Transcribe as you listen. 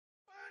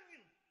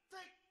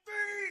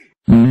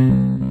Hello,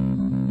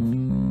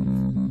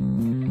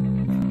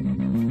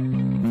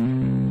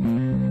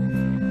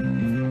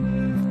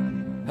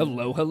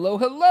 hello,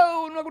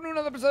 hello, and welcome to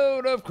another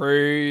episode of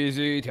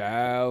Crazy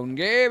Town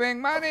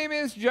Gaming. My name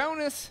is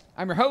Jonas.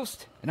 I'm your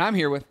host, and I'm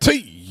here with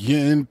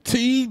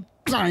TNT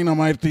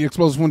Dinomight, the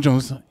explosive one,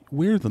 Jonas.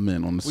 We're the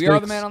men on the sticks. We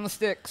are the men on the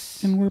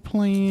sticks. And we're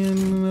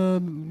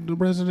playing the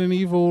Resident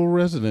Evil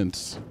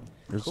Residence.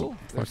 There's cool.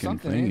 a There's fucking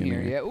something thing in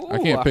here. Yeah. Ooh, I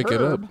can't pick it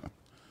up. herb.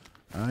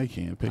 I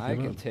can't pick it up. I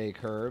can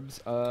take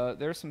herbs.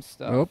 There's some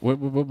stuff. Oh,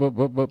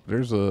 whoop.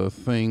 There's a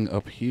thing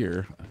up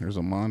here. There's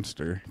a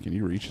monster. Can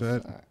you reach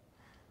that?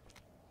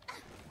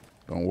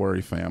 Don't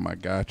worry, fam. I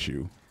got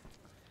you.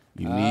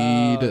 You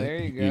need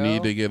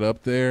to get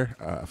up there.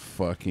 I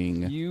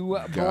fucking you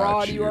got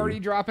broad. you. You already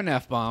dropping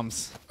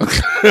f-bombs.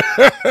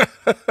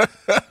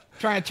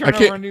 Trying to turn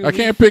over a new I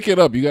can't pick it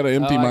up. You got to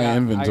empty my I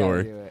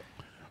inventory. gotta do it.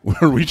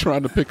 What are we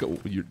trying to pick up?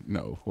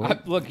 No.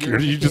 What? Look, are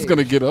you just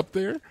gonna get up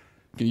there?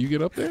 Can you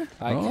get up there?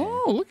 I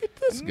can. Look at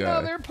this guy.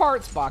 Another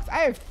parts box.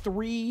 I have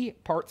 3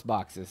 parts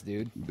boxes,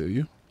 dude. Do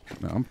you?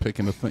 No, I'm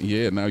picking a thing.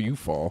 Yeah, now you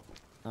fall.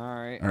 All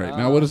right.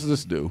 Now what does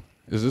this do?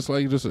 Is this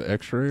like just an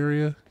extra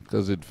area?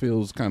 Because it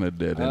feels kind of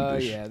dead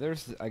endish. Yeah.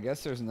 I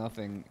guess there's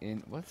nothing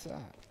in. What's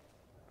that?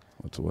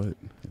 What's what?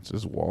 It's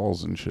just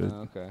walls and shit.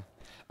 Oh, okay.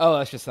 Oh,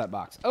 that's just that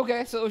box.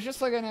 Okay, so it was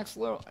just like an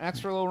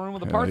extra little room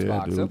with a parts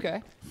box. Dude.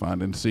 Okay.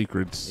 Finding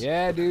secrets.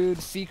 Yeah, dude,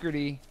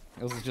 secrety.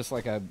 It was just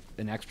like an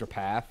extra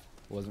path.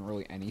 It wasn't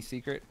really any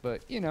secret,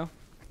 but you know,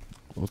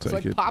 We'll it's take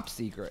like it. pop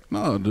secret.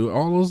 No, dude,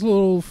 all those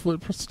little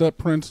footstep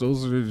prints,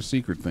 those are the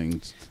secret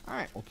things. All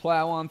right, we'll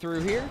plow on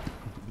through here.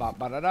 Bop,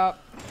 ba da da.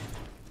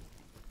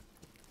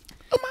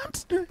 A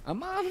monster. A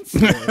monster.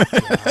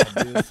 God,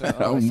 dude, so,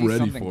 I I'm see ready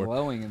something for it.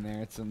 glowing in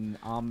there. It's an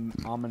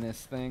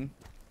ominous thing.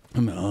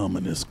 An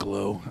ominous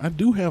glow. I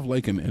do have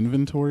like an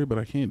inventory, but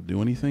I can't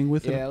do anything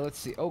with it. Yeah, let's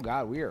see. Oh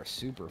God, we are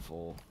super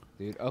full,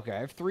 dude. Okay, I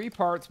have 3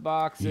 parts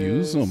boxes.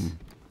 Use them.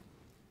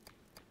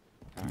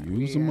 Right,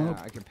 Use them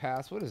up. I can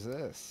pass. What is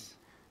this?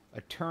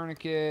 A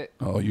tourniquet.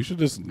 Oh, you should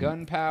just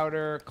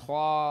Gunpowder,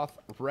 cloth,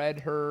 red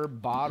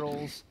herb,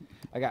 bottles.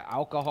 I got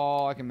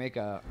alcohol. I can make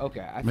a.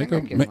 Okay, I think I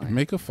can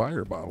make a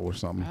fire bottle or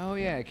something. Oh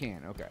yeah, I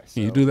can. Okay. So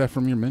Can you do that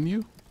from your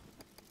menu?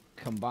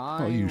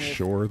 Combine. Oh, you with,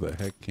 sure the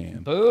heck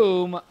can.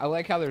 Boom! I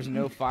like how there's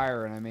no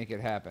fire and I make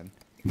it happen.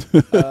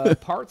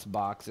 Parts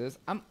boxes.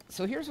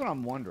 So here's what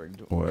I'm wondering.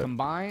 What?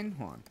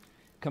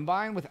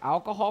 Combine with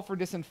alcohol for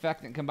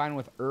disinfectant. Combine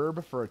with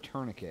herb for a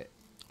tourniquet.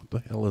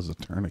 What the hell is a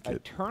tourniquet? A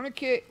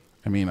tourniquet.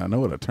 I mean, I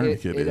know what a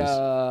tourniquet is.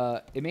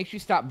 It makes you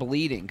stop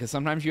bleeding because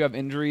sometimes you have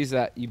injuries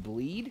that you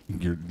bleed.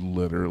 You're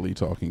literally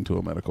talking to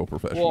a medical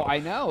professional. Well, I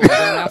know. But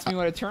don't ask me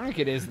what a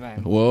tourniquet is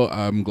then. Well,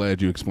 I'm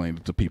glad you explained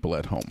it to people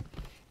at home.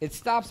 It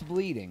stops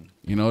bleeding.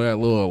 You know that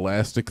little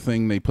elastic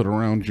thing they put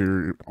around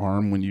your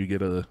arm when you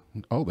get a...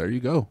 Oh, there you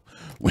go.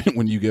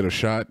 When you get a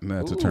shot, and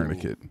that's a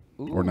tourniquet.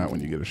 Or not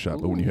when you get a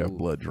shot, but when you have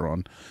blood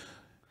drawn.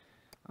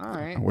 All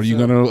right. What are you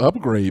going to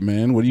upgrade,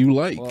 man? What do you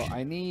like? Well,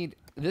 I need...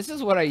 This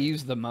is what I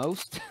use the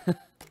most. I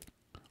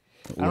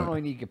don't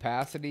really need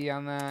capacity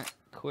on that.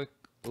 Quick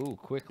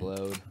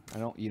load.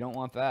 You don't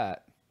want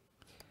that.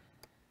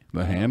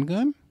 The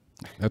handgun?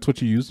 That's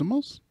what you use the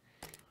most?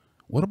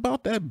 What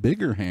about that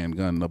bigger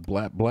handgun, the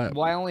blap?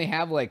 Well, I only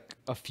have like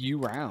a few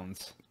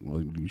rounds.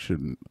 Well, you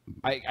shouldn't.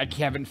 I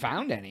haven't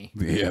found any.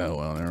 Yeah,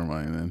 well, never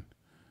mind then.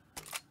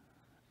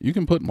 You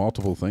can put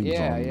multiple things on.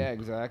 Yeah,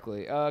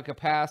 exactly.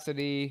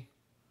 Capacity.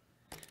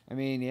 I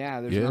mean,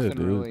 yeah, there's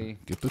nothing really.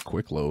 Get the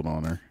quick load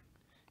on her.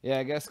 Yeah,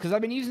 I guess, because I've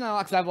been using that a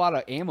lot because I have a lot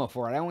of ammo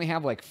for it. I only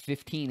have like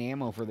 15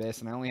 ammo for this,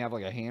 and I only have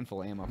like a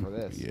handful of ammo for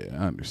this. Yeah,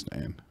 I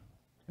understand.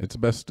 It's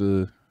best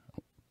to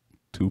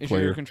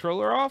two-player. Is your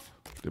controller off?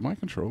 Did my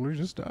controller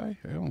just die?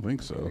 I don't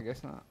think so. I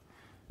guess not.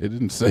 It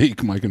didn't say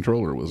my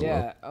controller was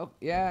low. Oh,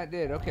 yeah, it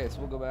did. Okay,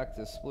 so we'll go back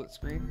to split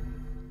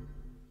screen.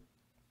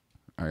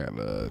 I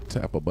gotta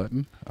tap a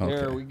button. Okay,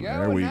 there we go.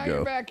 There we now go.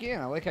 You're back in.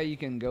 I like how you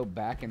can go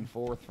back and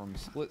forth from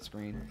split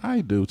screen.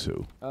 I do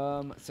too.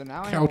 So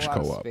now I Couch have a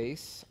lot co-op. of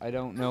space. I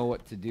don't know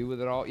what to do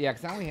with it all. Yeah,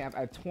 because I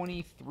have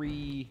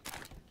 23.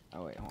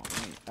 Oh wait, hold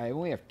on. I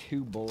only have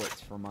 2 bullets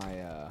for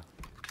my.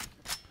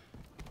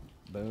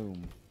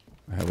 Boom.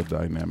 I have a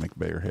dynamic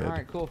bear head. All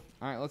right, cool.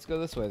 All right, let's go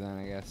this way then,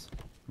 I guess.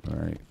 All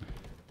right.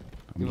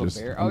 You have a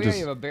bear? Oh, yeah,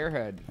 you have a bear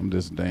head. I'm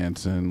just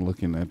dancing,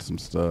 looking at some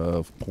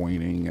stuff,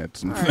 pointing at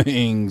some right.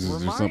 things.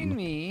 Remind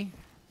me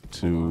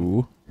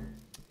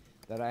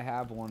that I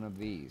have one of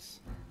these.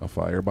 A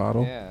fire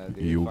bottle? Yeah,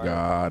 dude, you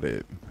got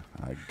it.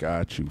 I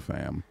got you,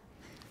 fam.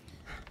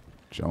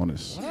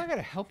 Jonas. Why do I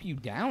gotta help you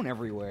down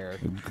everywhere?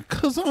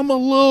 Because I'm a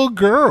little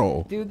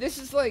girl. Dude, this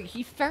is like,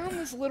 he found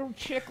this little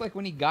chick like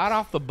when he got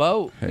off the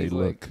boat. Hey, He's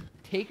look. Like,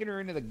 taking her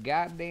into the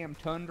goddamn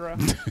tundra.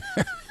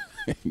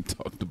 He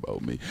talked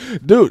about me.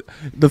 Dude,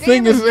 the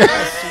thing is... I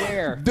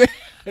swear.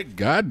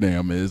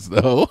 Goddamn is,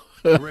 though.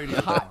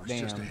 Hot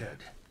damn.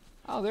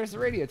 Oh, there's the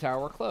radio tower.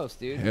 We're close,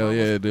 dude. Hell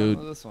yeah, dude.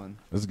 This one.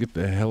 Let's get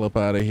the hell up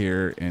out of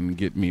here and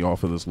get me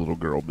off of this little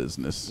girl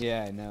business.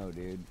 Yeah, I know,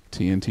 dude.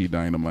 TNT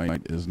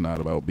Dinomight is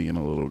not about being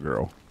a little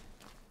girl.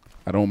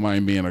 I don't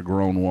mind being a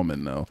grown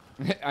woman, though.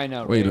 I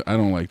know. Wait, right? I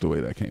don't like the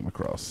way that came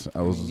across. I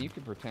mean, you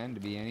can pretend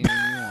to be anything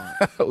you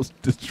want. I was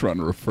just trying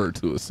to refer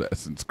to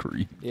Assassin's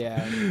Creed.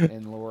 Yeah,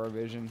 in Laura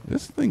Vision.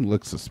 This thing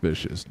looks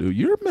suspicious, dude.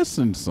 You're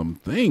missing some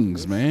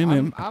things,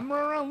 man. I'm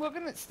running around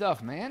looking at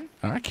stuff, man.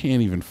 I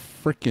can't even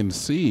freaking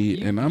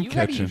see, and I'm you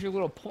catching. You gotta use your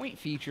little point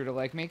feature to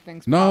like make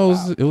things. No,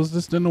 pop it was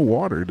just in the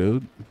water,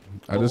 dude.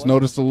 I just was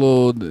noticed a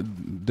little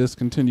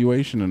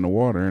discontinuation in the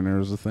water, and there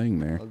was a thing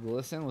there.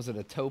 Listen, was it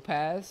a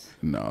topaz?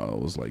 No,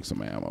 it was like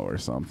some ammo or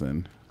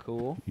something.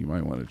 Cool. You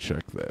might want to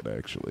check that,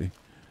 actually.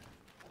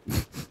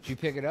 Did you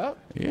pick it up?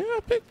 Yeah, I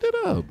picked it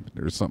up.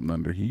 There's something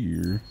under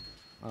here.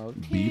 Okay.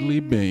 Beely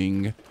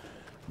bing.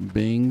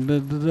 Bing da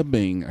da da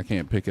bing. I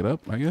can't pick it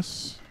up, I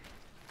guess.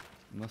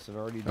 Must have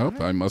already done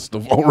it. I must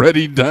have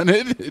already done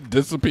it. It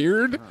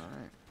disappeared. All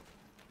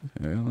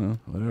right. I don't know.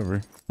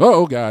 Whatever.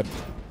 Oh, God.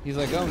 He's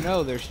like, oh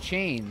no, there's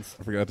chains.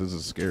 I forgot this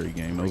is a scary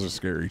game. Those are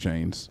scary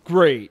chains.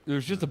 Great.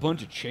 There's just a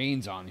bunch of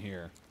chains on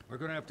here. We're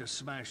gonna have to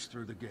smash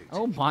through the gate.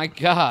 Oh my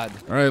God.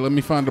 All right, let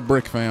me find a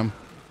brick, fam.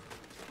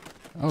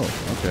 Oh,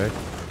 okay.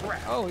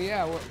 Oh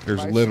yeah.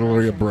 There's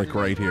literally a brick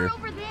right here.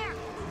 Over there.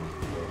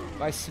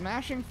 By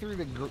smashing through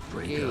the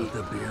Break gate. out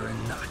the beer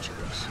and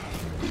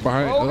nachos.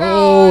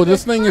 God,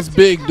 this thing is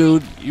big,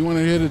 dude. You want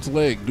to hit its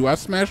leg. Do I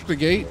smash the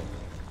gate?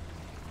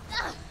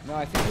 No,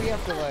 I think we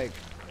have to like.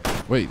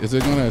 Wait, is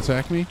it going to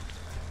attack me?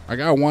 I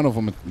got one of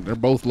them. They're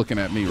both looking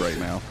at me right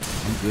now.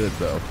 I'm good,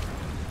 though.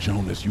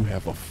 Jonas, you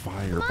have a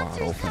fire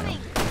bottle, fam.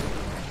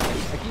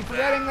 I keep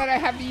forgetting that I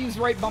have to use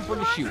right bumper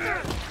to shoot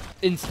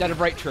instead of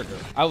right trigger.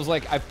 I was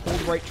like, I've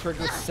pulled right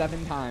trigger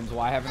 7 times.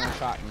 Why haven't I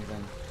shot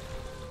anything?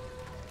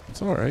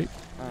 It's all right.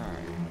 All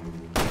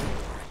right.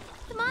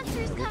 The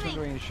monster's Which one do coming.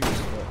 we need to shoot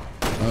his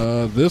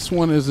foot? This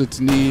one is its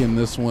knee, and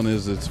this one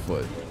is its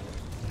foot.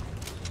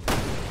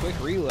 Quick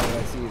reload,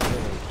 I see is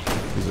really.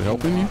 Is it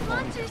helping you? The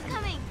monster's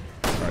coming.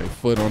 All right,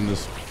 foot on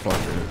this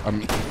fucker. I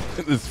mean,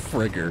 this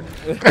frigger.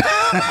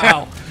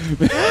 Ow.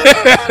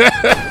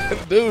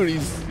 Dude,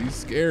 he's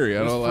scary.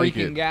 I don't like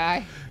it.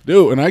 Guy.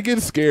 Dude, when I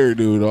get scared,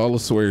 dude, all the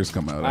swears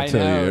come out. I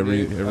tell know,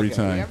 you dude. every Okay,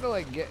 time. We have to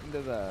like get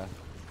into the.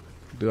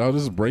 Dude, I'll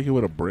just break it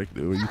with a brick,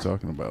 dude. What are you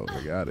talking about?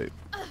 I got it.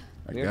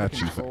 I We have got to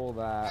you, fam. control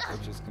that,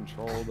 which is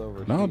controlled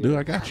over No, here. dude,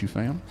 I got you,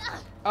 fam.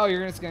 Oh,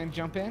 you're just gonna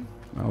jump in?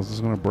 I was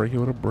just gonna break it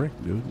with a brick,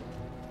 dude.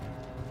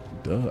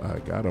 Duh, I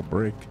got a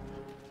brick.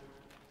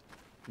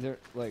 They're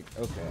like,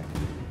 okay.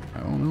 I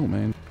don't know,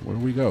 man. Where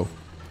do we go?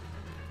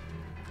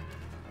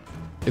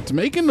 It's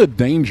making the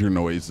danger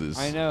noises.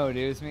 I know,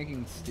 dude. It's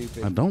making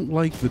stupid. I don't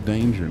like the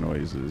danger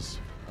noises.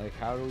 Like,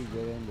 how do we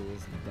get into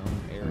this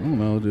dumb area? I don't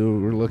know,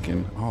 dude. We're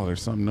looking. Oh,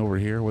 there's something over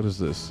here. What is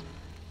this?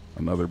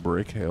 Another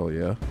brick? Hell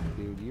yeah.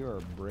 Dude, you are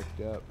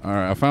bricked up. All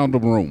right, I found a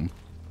room.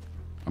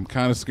 I'm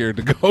kind of scared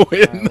to go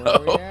in, All right, where are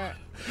we though. at?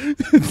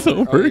 It's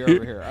over you're here.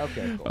 over here.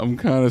 Okay, cool. I'm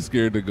kind of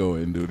scared to go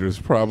in, dude. There's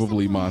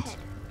probably monsters.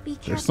 Be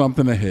careful. There's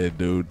something ahead,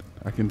 dude.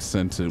 I can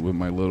sense it with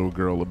my little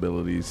girl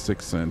abilities,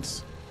 Sixth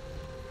Sense.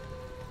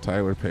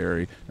 Tyler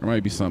Perry. There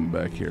might be something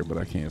back here, but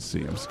I can't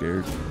see. I'm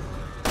scared.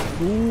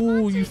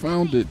 Ooh, you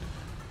found it.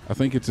 I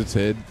think it's its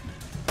head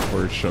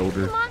or its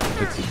shoulder.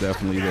 It's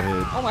definitely the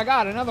head. Oh my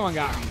God, another one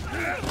got me.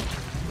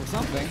 Or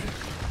something.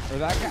 Or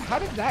that guy. How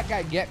did that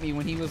guy get me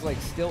when he was like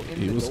still in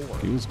the door?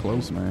 He was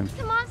close, man.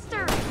 The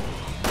monster.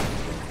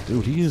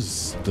 Dude, he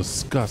is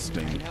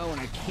disgusting. I know, and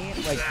I can't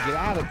like get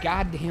out of the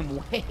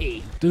goddamn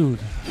way. Dude,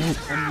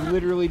 help, I'm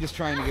literally just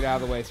trying to get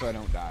out of the way so I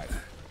don't die.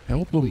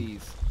 help him.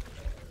 Please.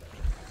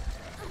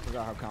 I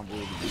forgot how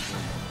convoluted this game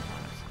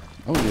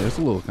is. Oh yeah, it's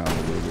a little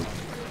convoluted.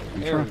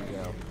 There we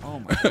go. Oh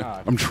my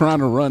God. I'm trying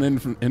to run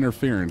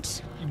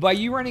interference. By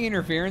you running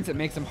interference, it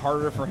makes him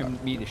harder for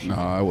me to shoot. No,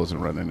 I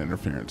wasn't running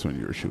interference when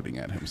you were shooting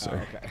at him,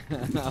 sir. Oh,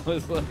 okay. I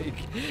was like,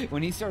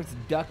 when he starts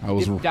dip,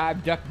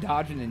 dive, duck,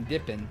 dodging, and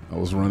dipping. I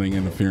was running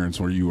interference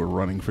where you were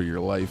running for your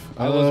life.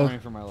 I was running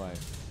for my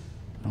life.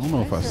 I don't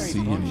know if I There's a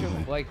see bunch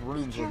anything. of like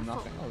rooms with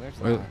nothing. Oh, there's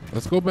Wait, that.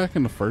 let's go back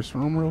in the first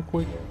room real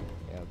quick.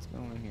 Yeah, let's go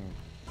in here.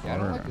 Yeah, I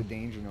don't like Alright. the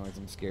danger noise.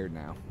 I'm scared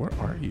now. Where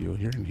are you?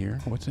 You're in here?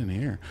 What's in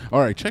here? All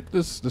right, check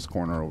this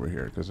corner over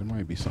here because there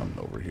might be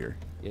something over here.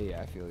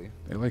 Yeah, I feel you.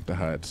 They like to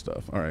hide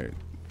stuff. All right,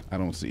 I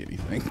don't see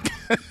anything,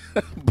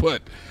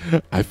 but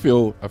I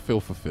feel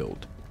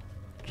fulfilled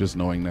just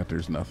knowing that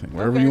there's nothing.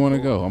 Wherever Okay, you want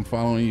to cool. go, I'm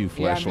following you, Yeah, I'm just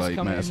flashlight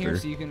coming in master. here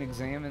so you can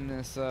examine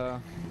this. Yeah,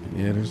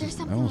 There's I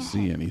something don't ahead.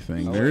 see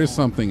anything. Oh. There is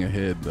something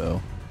ahead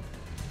though.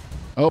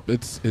 Oh,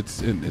 it's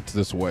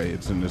this way.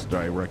 It's in this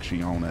direction.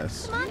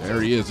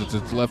 There he is. It's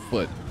its left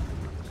foot.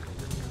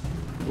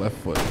 Left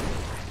foot.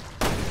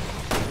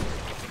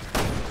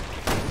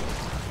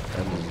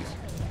 That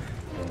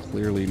was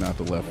clearly not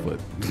the left foot,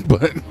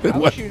 but I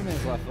was shooting him in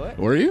his left foot.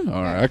 were you?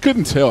 All right. I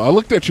couldn't tell. I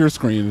looked at your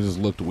screen and it just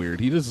looked weird.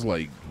 He just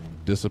like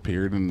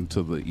disappeared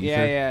into the ether.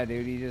 Yeah,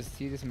 dude. He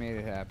just made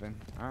it happen.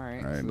 All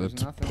right. All right, so there's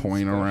let's nothing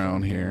point special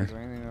around in here. Is there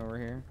anything over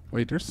here?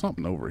 Wait, there's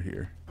something over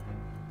here.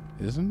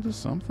 Isn't this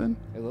something?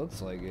 It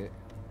looks like it.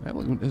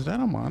 Is that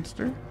a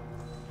monster?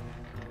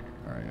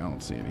 All right, I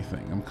don't see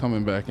anything. I'm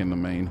coming back in the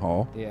main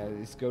hall. Yeah,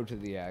 just go to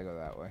the go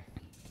that way.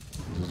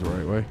 Is this the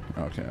right way?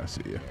 Okay, I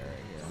see you. Yeah, right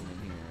here.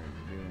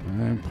 I'm in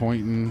here. I'm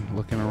pointing,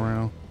 looking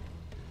around.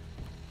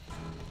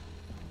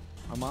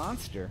 A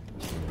monster.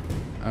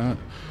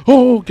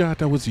 Oh God,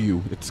 that was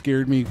you. It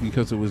scared me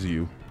because it was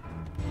you.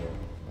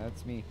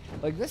 That's me.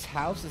 Like, this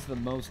house is the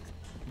most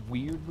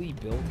weirdly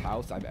built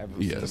house I've ever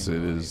seen. Yes,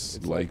 it is.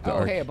 It's like the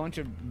oh, hey, a bunch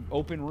of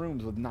open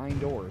rooms with 9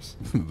 doors.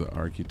 the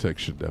architect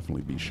should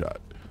definitely be shot.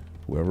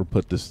 Whoever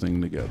put this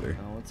thing together.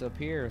 What's up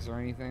here? Is there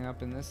anything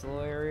up in this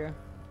little area?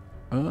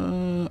 I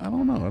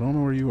don't know. I don't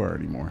know where you are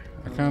anymore.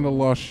 I kind of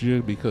lost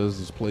you because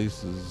this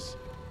place is.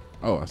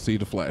 Oh, I see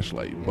the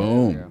flashlight. Yeah,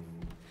 Boom.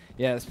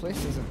 Yeah, this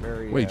place isn't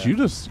very. Wait, you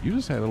just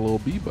had a little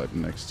B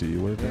button next to you.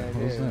 What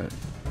was that?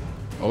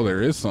 Oh,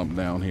 there is something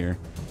down here.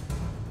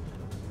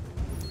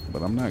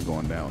 But I'm not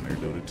going down there,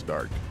 dude. It's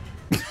dark.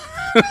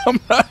 I'm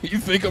not. You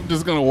think I'm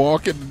just gonna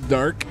walk in the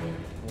dark?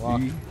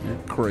 You're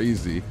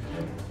crazy.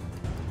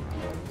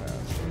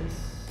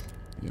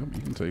 Yep,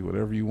 you can take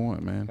whatever you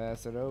want, man.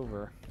 Pass it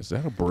over. Is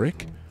that a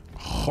brick?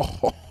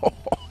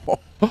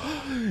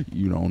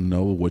 You don't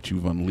know what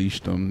you've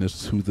unleashed on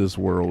this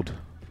world.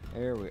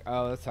 There we.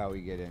 Oh, that's how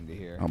we get into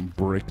here. I'm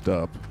bricked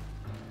up.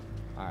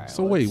 All right,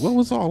 So wait, what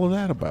was all of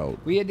that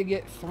about? We had to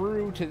get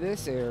through to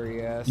this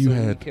area so You we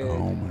had could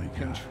oh my God.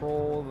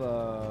 control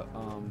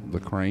The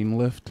crane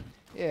lift?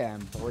 Yeah,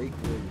 and break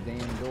the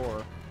damn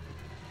door.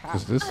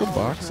 Is this a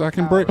box no I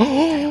can power.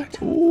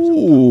 break?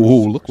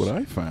 Ooh, look what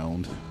I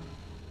found.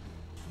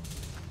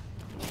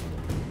 There's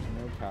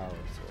no power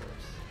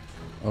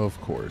source.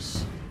 Of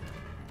course.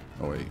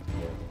 Oh wait.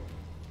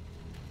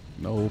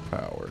 No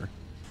power.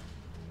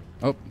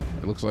 Oh,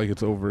 it looks like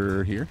it's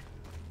over here.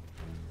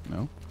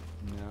 No?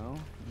 No.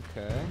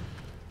 Okay.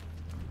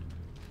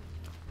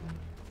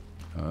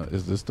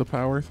 Is this the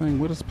power thing?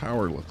 What does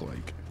power look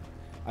like?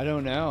 I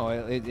don't know.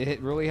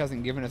 It really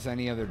hasn't given us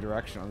any other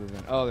direction other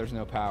than, oh, there's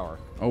no power.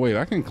 Oh wait,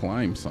 I can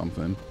climb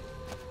something.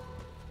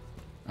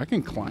 I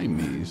can climb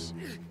these.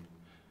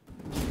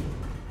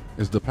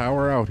 Is the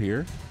power out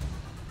here?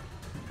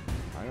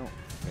 I don't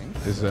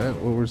think Is so. that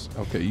what we're...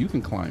 Okay, you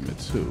can climb it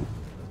too.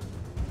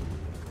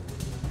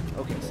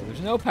 Okay, so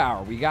there's no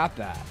power. We got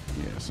that.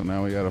 Yeah, so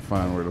now we gotta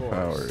find where the course.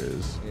 power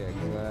is. Yeah,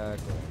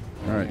 exactly.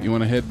 Alright, you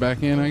wanna head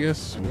back in, I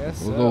guess? I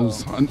guess We'll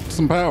so. go hunt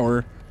some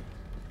power.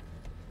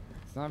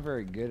 It's not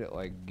very good at,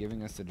 like,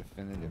 giving us a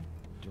definitive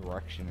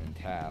direction and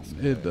task.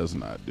 It does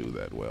not do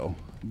that well.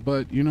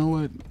 But you know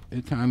what?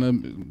 It kind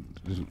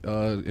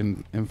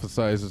of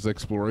emphasizes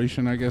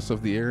exploration, I guess,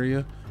 of the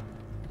area.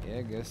 Yeah,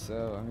 I guess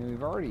so. I mean,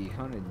 we've already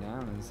hunted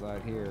down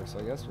inside here, so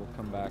I guess we'll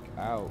come back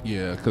out.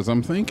 Yeah, because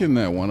I'm thinking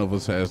that one of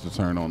us has to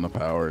turn on the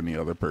power and the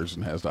other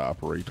person has to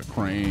operate the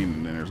crane,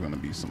 and then there's going to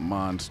be some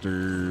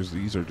monsters.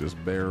 These are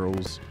just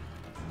barrels.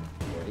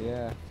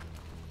 Yeah.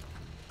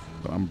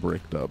 But I'm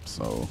bricked up,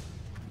 so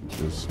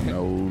just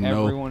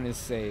Everyone is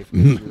safe. 'cause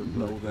know you're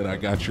both that I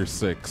got your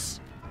 6.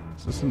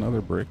 Is this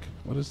another brick?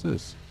 What is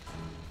this?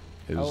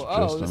 It is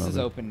Oh, this is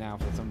another- open now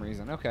for some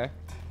reason. Okay.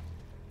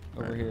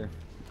 Over Right. here.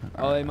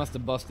 Oh, they must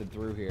have busted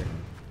through here.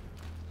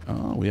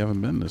 Oh, we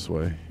haven't been this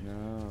way.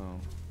 No.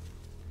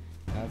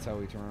 That's how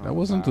we turn on That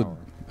wasn't the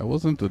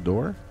power.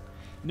 door.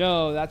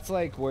 No, that's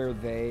like where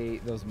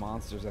those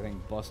monsters, I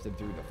think, busted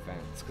through the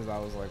fence. Because I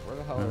was like, where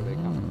the hell are they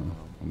coming from?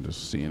 I'm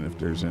just seeing if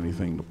there's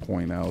anything to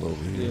point out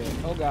over here. Yeah.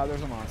 Oh, God,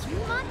 there's a monster.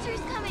 Monsters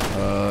coming.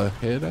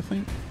 Head, I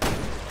think.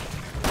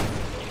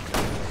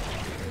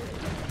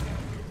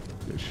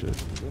 Good shit.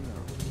 Good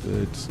enough.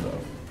 Good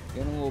stuff.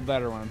 Getting a little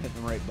better when I'm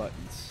hitting the right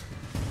buttons.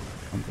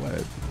 I'm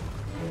glad.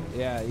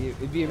 Yeah,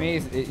 you'd be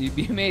amazed. You'd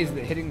be amazed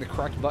that hitting the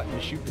correct button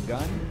to shoot the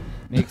gun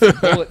makes the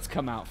bullets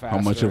come out faster.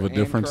 How much of a and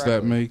difference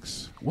that correctly.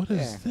 makes? What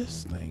is Yeah.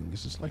 this thing?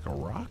 Is this like a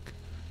rock?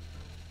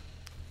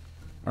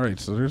 All right,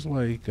 so there's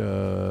like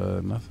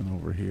nothing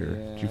over here.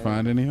 Yeah, Did you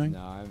find anything? No,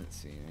 I haven't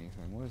seen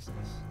anything. What is this?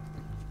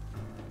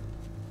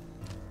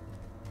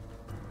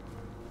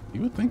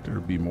 You would think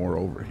there'd be more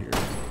over here.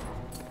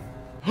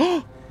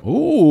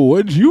 Oh,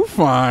 what'd you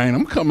find?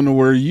 I'm coming to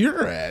where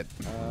you're at.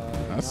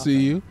 I see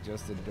you.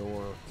 Just a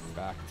door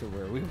back to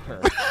where we were.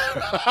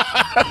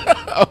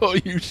 Oh,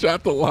 you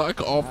shot the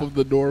lock off of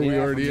the door we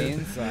already from the had.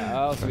 inside.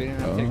 Oh, so we didn't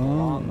have to take a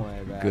long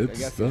way back. Good I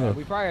guess, stuff. Yeah,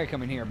 we probably gotta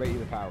come in here. I bet you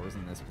the power's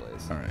in this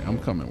place. All right, I'm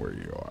coming where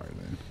you are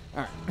then.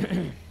 All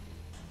right.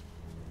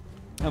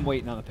 I'm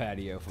waiting on the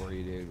patio for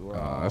you, dude. We're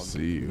all, I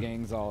see you. The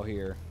gang's all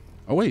here.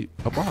 Oh wait,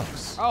 a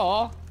box.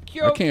 Oh,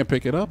 cute. I can't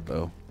pick it up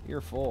though.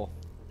 You're full.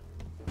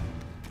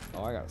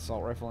 Oh, I got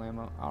assault rifle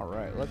ammo. All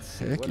right, let's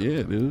see. Heck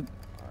yeah, dude.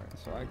 All right,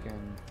 so I can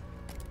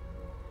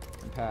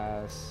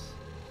pass.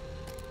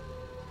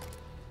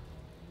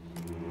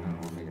 I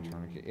don't want to make a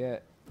tourniquet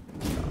yet.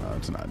 No,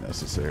 it's not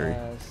necessary.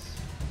 Pass.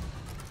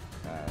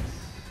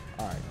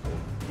 All right, cool.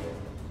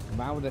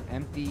 Combine with an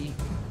empty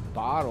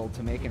bottle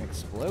to make an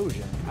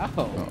explosion.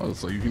 Oh. Oh,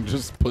 so you can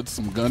just put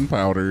some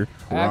gunpowder,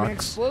 I have an rocks.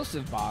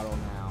 explosive bottle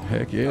now.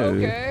 Heck yeah,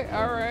 dude. Okay,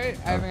 all right.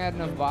 I haven't had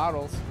enough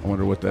bottles. I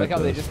wonder what that Like how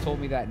does. they just told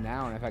me that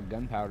now, and I've had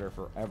gunpowder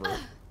forever. All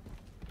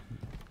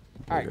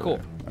right, cool.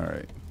 All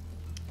right.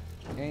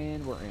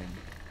 And we're in.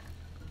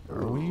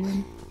 Are we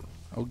in?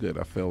 Oh, good.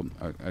 I failed.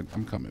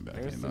 I'm coming back.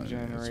 There's in. the No,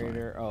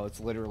 generator. Oh, it's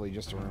literally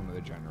just a room with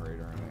a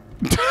generator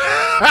in it.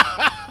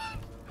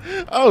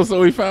 Oh,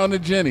 so we found a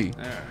Jenny.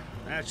 There.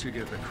 That should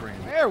get the cream.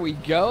 There we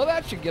go.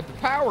 That should get the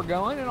power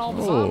going and all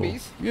the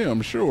zombies. Yeah,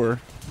 I'm sure.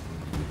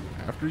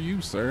 After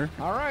you, sir.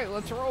 All right,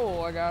 let's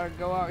roll. I gotta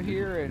go out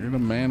here and You're the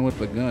man with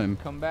the gun.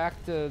 come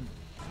back to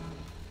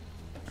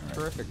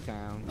Terrific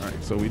Town. All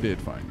right, so we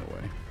did find the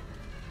way.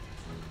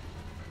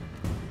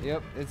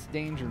 Yep, it's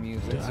danger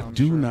music. I So I'm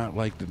do sure. not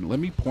like to. Let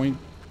me point.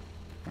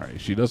 All right,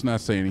 she does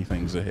not say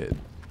anything's ahead.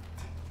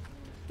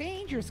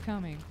 Danger's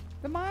coming.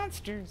 The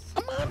monsters.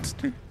 A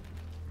monster.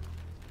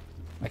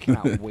 I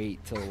cannot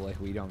wait till like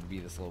we don't be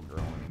this little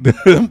girl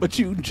anymore. But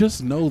you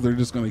just know they're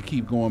just gonna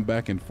keep going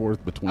back and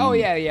forth between. Oh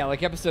yeah.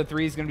 Like episode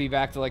 3 is gonna be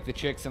back to like the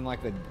chicks in like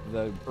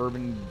the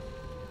urban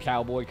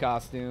cowboy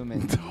costume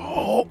and.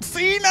 Oh,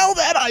 see now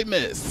that I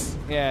miss.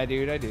 Yeah,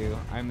 dude, I do.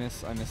 I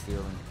miss the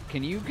urban.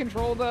 Can you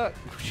control the?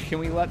 Can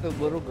we let the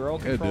little girl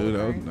Yeah, control dude,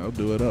 the thing? I'll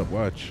do it up.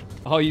 Watch.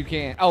 Oh, you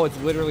can't. Oh, it's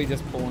literally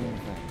just pulling the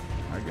thing.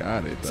 I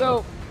got it.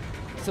 Though.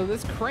 So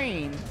this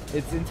crane,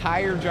 its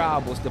entire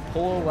job was to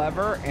pull a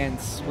lever and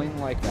swing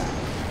like that.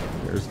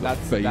 There's the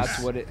face.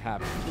 That's what it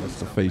happened. That's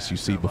the face you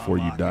see before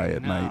you die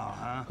at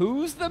night.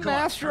 Who's the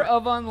master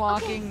of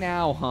unlocking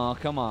now, huh?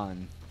 Come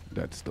on.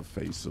 That's the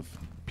face of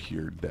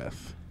pure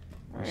death.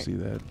 Right. See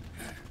that?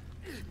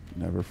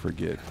 Never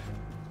forget.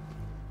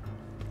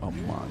 A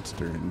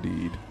monster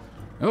indeed.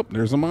 Oh,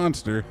 there's a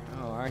monster.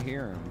 Oh, I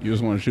hear him. You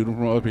just want to shoot him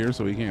from up here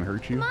so he can't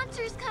hurt The you?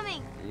 monster's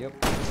coming. Yep.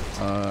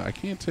 I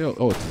can't tell.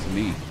 Oh, it's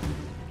me.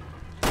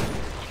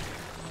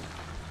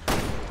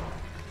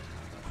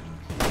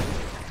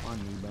 On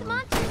you, The buddy.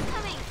 monster's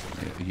coming.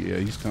 Yeah,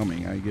 he's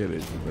coming. I get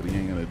it. But he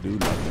ain't going to do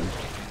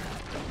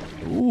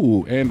nothing.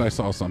 Ooh, and I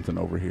saw something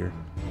over here.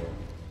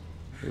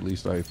 At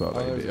least I thought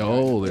I there's did. a guy.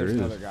 Oh, there There's is.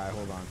 another guy.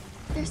 Hold on.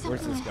 There's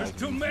Where's something this guy? ahead.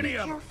 Too many of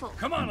them. Careful.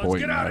 Come on, I'm let's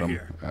pointing get out at of him.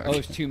 here. Oh,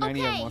 there's too many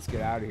of them. Okay. Let's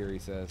get out of here, he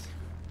says.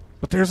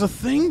 But there's a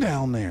thing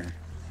down there.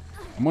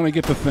 I'm going to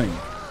get the thing.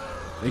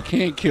 They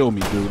can't kill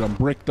me, dude. I'm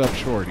bricked up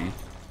shorty.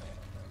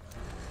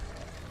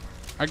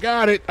 I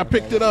got it. I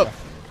picked it up.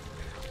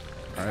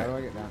 All How do right.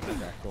 I get down?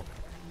 Okay, cool.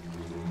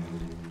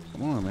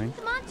 Come on, man.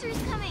 The monster's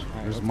coming. All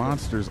right, There's let's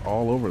monsters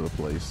all over the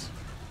place.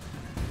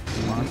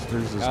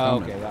 Monsters is go. Oh,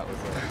 coming. okay, that was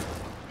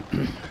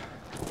it.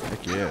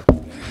 Heck yeah. So we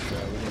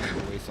didn't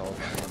have to waste all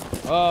the time.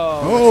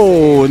 Oh.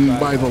 Oh, let's and save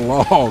by the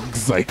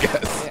logs, I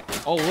guess. Yeah.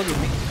 Oh, look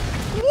at me.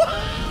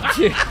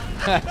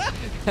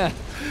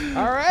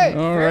 All right.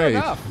 All fair right.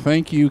 enough.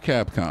 Thank you, You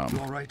Capcom.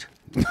 all right?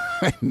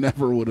 I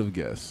never would have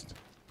guessed.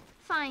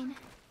 Fine.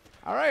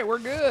 All right, we're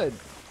good.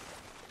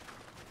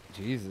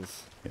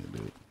 Jesus. Yeah,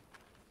 dude.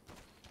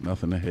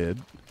 Nothing ahead.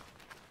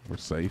 We're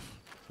safe.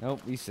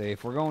 Nope, be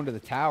safe. We're going to the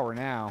tower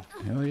now.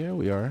 Hell yeah,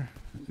 we are.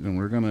 And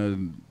we're going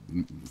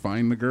to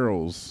find the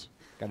girls.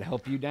 Got to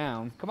help you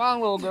down. Come on,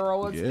 little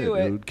girl. Let's yeah, do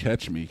it. dude.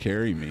 Catch me.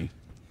 Carry me.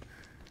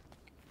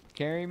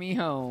 Carry me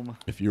home.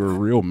 If you were a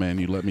real man,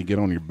 you'd let me get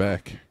on your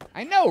back.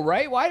 I know,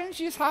 right? Why didn't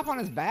you just hop on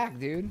his back,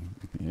 dude?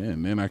 Yeah,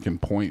 and then I can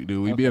point,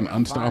 dude. We'd be Okay, an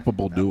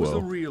unstoppable That was a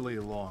duo. really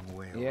long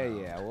way Yeah, around.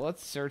 yeah. Well,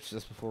 let's search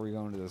this before we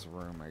go into this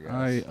room, I guess.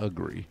 I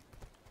agree.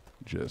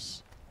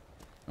 Just.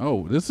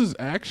 Oh, this is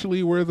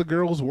actually where the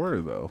girls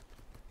were, though.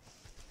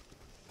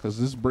 Because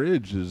this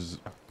bridge is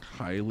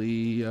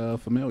highly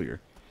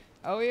familiar.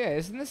 Oh, yeah.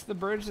 Isn't this the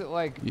bridge that,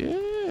 like...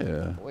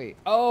 Yeah. Wait.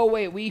 Oh,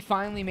 wait. We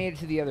finally made it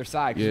to the other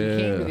side. 'Cause we came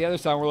to Yeah. the other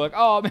side and we're like,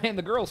 oh, man,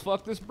 the girls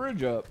fucked this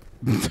bridge up.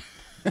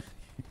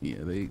 Yeah,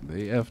 they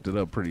effed it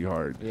up pretty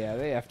hard. Yeah,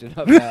 they effed it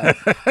up bad.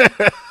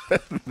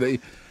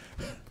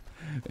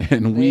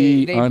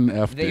 We they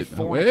un-effed they it.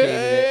 fornicated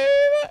it.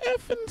 Wait a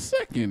effing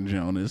second,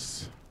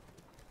 Jonas.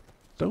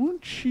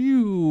 Don't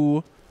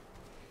you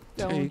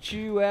Don't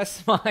you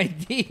ask my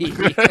D.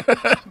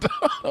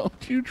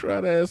 don't you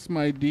try to ask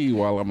my D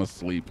while I'm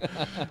asleep.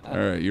 All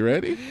right, you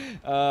ready?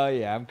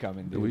 Yeah, I'm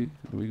coming, Do dude.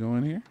 we go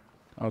in here?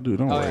 Oh, dude,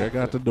 don't worry. yeah. I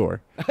got the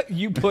door.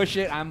 You push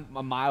it, I'm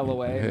a mile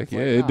away. Heck It's yeah,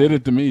 like, it nah. did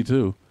it to me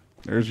too.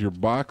 There's your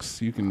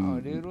box. You can Oh,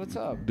 dude, what's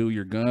up? do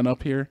your gun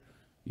up here.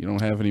 You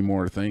don't have any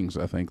more things,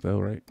 I think, though,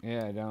 right?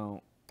 Yeah, I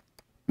don't.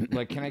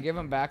 Like, can I give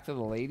them back to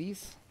the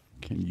ladies?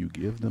 Can you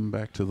give them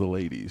back to the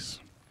ladies?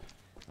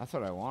 That's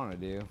what I want to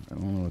do. I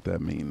don't know what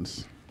that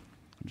means,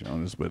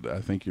 Jonas, but I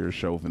think you're a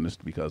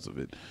chauvinist because of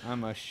it.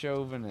 I'm a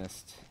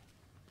chauvinist.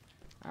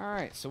 All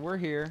right, so we're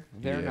here.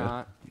 They're Yeah.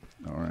 not.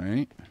 All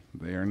right.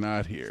 They are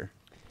not here.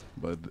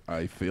 But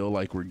I feel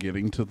like we're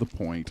getting to the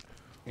point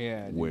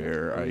Yeah. dude.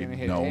 where Are we I gonna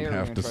hit don't A or are we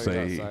have gonna to try go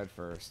say. outside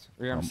first.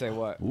 We're gonna say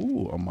what?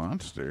 Ooh, a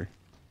monster.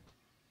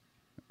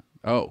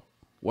 Oh,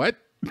 what?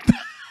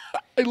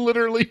 I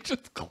literally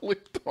just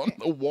clicked on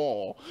the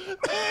wall.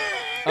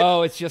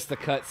 Oh, it's just the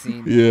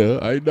cutscene.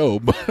 Yeah, I know,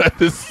 but I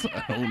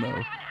don't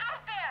know.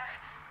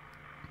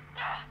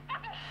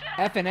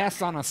 F and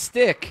S on a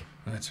stick.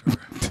 That's her.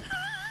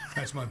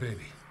 That's my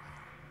baby.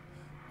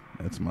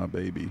 That's my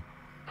baby.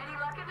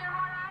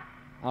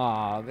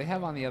 Aw, they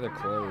have on the other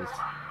clothes.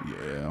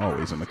 Yeah,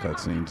 always in the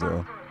cutscenes,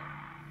 though.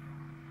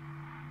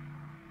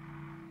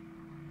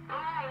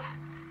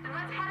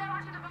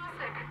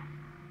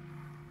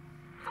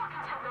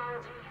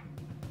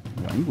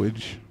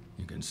 Language.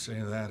 You can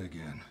say that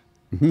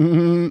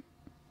again.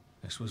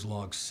 This was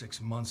logged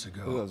 6 months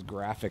ago. Look at those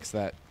graphics,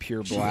 that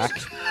pure black.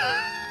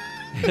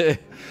 It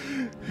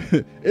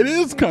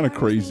is kind of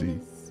crazy.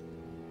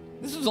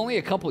 This was only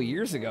a couple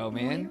years ago,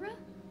 man.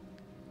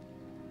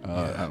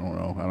 I don't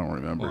know. I don't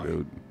remember, Why?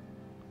 dude.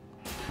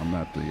 I'm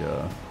not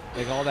the.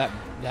 Like all that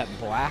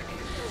black.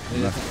 It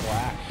isn't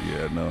black.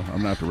 Yeah, no,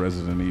 I'm not the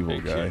Resident Evil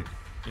Hey, guy. kid,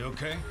 you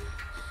okay?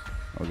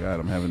 Oh God,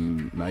 I'm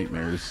having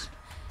nightmares.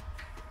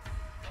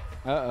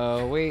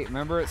 Uh-oh, wait,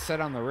 remember it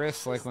said on the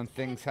wrist, like when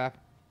things happen.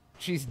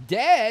 She's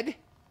dead?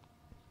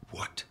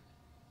 What?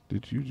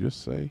 Did you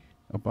just say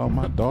about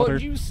my daughter?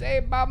 What'd you say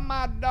about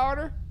my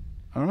daughter?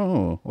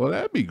 Oh, well,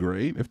 that'd be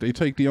great if they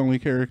take the only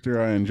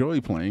character I enjoy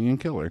playing and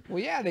kill her.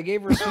 Well, yeah, they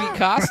gave her a sweet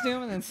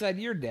costume and then said,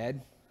 you're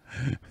dead.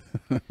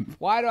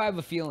 Why do I have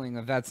a feeling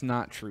that that's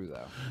not true,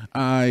 though?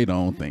 I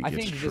don't think I it's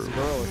think true. this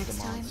girl is Next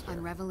the time monster.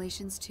 on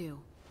Revelations 2.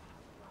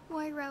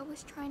 Moira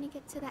was trying to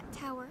get to that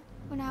tower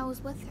when I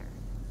was with her.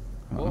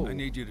 Whoa. I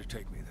need you to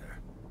take me there.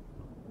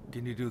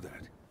 Can you do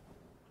that?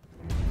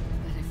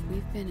 But if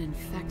we've been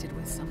infected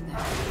with something,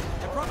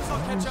 I promise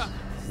I'll catch up.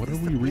 What are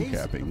we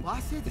recapping?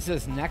 This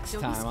is next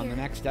Don't be time on the scared.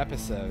 next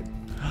episode.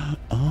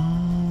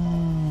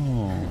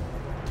 Oh,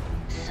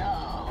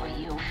 So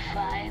you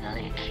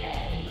finally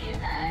came.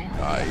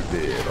 I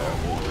did.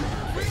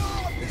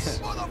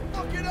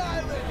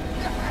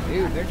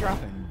 Dude, they're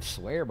dropping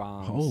swear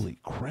bombs. Holy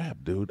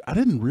crap, dude! I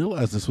didn't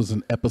realize this was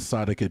an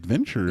episodic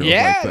adventure.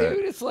 Yeah, like that.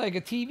 dude, it's like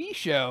a TV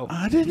show.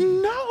 I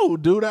didn't know,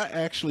 dude. I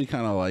actually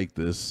kind of like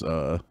this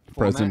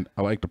present.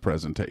 I like the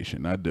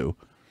presentation. I do.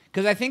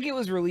 Because I think it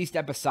was released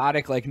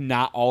episodic, like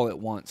not all at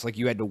once. Like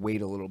you had to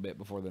wait a little bit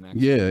before the next.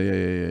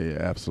 Yeah.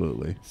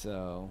 Absolutely.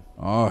 So.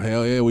 Oh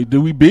hell yeah, we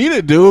beat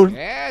it, dude.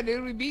 Yeah,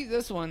 dude, we beat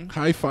this one.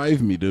 High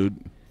five me, dude.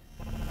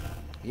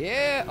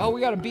 Yeah. Oh,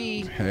 we got a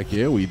B. Heck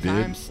yeah, we did.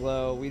 Time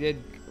slow.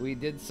 We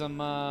did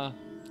some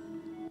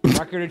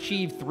record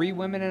achieved 3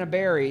 women and a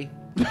berry.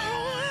 We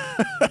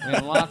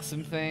unlocked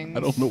some things.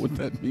 I don't know what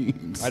that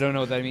means. I don't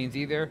know what that means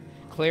either.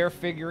 Claire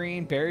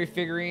figurine, Barry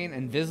figurine,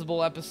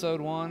 Invisible episode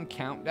 1,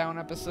 Countdown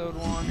episode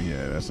 1.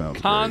 Yeah, that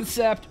sounds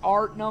Concept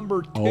art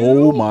number 2. great.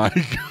 Oh my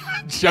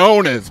God,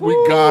 Jonas, we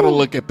gotta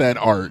look at that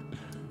art.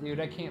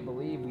 Dude, I can't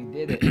believe we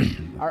did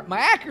it. My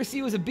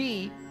accuracy was a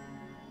B.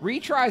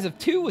 Retries of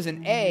 2 was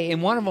an A,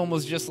 and one of them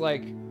was just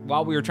like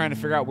while we were trying to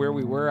figure out where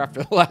we were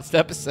after the last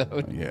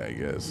episode. Yeah, I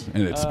guess.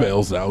 And it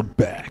spells out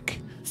back.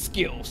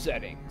 Skill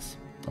settings.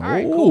 All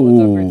right, cool.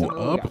 Let's upgrade some.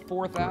 We got Upgrade.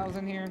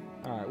 4,000 here.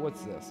 All right,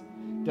 what's this?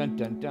 Dun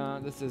dun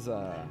dun. This is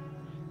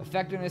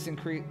effectiveness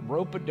increase.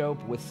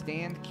 Rope-a-dope,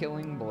 withstand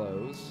killing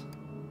blows.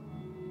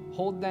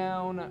 Hold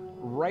down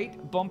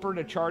right bumper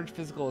to charge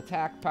physical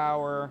attack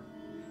power.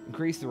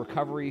 Increase the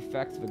recovery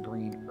effects of a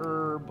green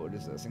herb. What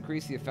is this?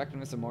 Increase the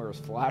effectiveness of Moira's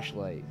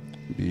flashlight.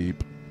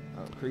 Beep.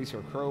 Increase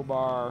her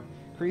crowbar.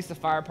 Increase the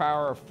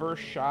firepower of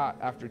first shot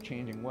after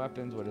changing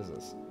weapons. What is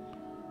this?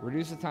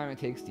 Reduce the time it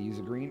takes to use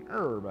a green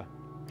herb.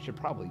 Should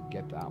probably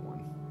get that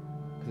one.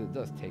 Because it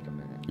does take a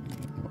minute.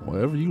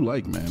 Whatever you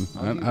like, man.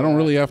 I'll do I don't that.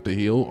 really have to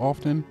heal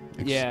often.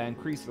 Yeah,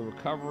 increase the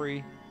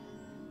recovery.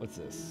 What's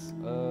this?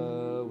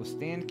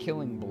 Withstand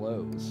killing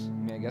blows. I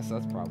mean, I guess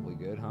that's probably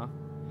good, huh?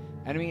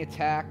 Enemy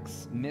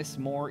attacks miss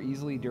more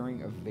easily during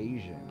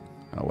evasion.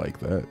 I like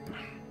that.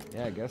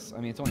 Yeah, I guess.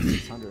 I mean, it's only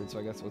 600, so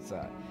I guess what's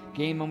that?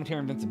 Gain momentary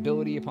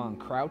invincibility upon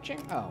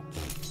crouching? Oh,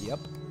 yep.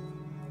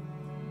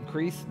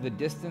 Increase the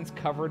distance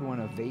covered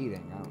when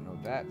evading. I don't know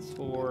what that's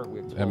for. We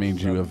have That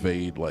means you 12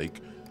 evade like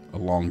a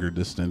longer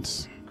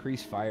distance.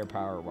 Increase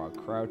firepower while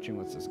crouching.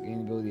 What's this?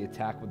 Gain ability to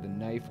attack with the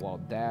knife while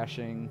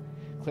dashing.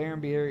 Clear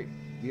and be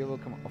able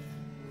to come up.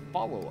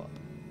 Follow-up.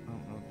 I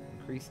don't know.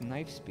 Increase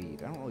knife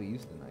speed. I don't really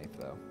use the knife,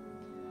 though.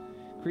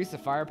 Increase the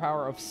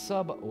firepower of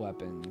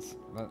sub-weapons.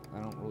 I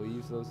don't really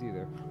use those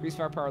either. Increase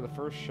firepower of the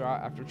first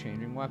shot after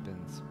changing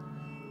weapons.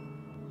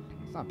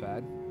 It's not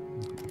bad.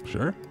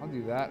 Sure. I'll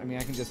do that. I mean,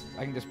 I can just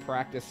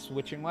practice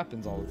switching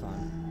weapons all the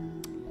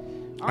time.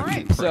 All I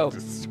right, can so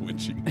practice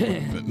switching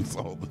weapons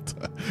all the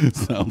time.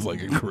 Sounds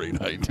like a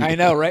great idea. I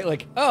know, right?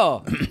 Like,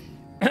 oh.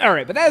 All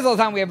right, but that is all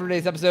the time we have for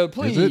today's episode.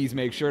 Is it? Please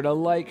make sure to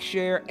like,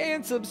 share,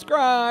 and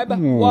subscribe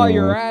while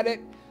you're at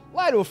it.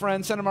 Lie to a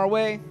friend, send them our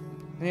way.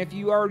 And if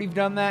you already have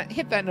done that,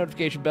 hit that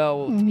notification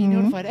bell to be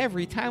notified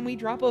every time we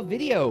drop a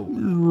video.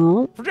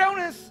 For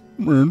Jonas,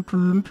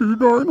 TNT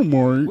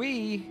Dinomight.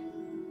 we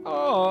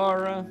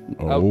are...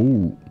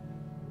 Oh.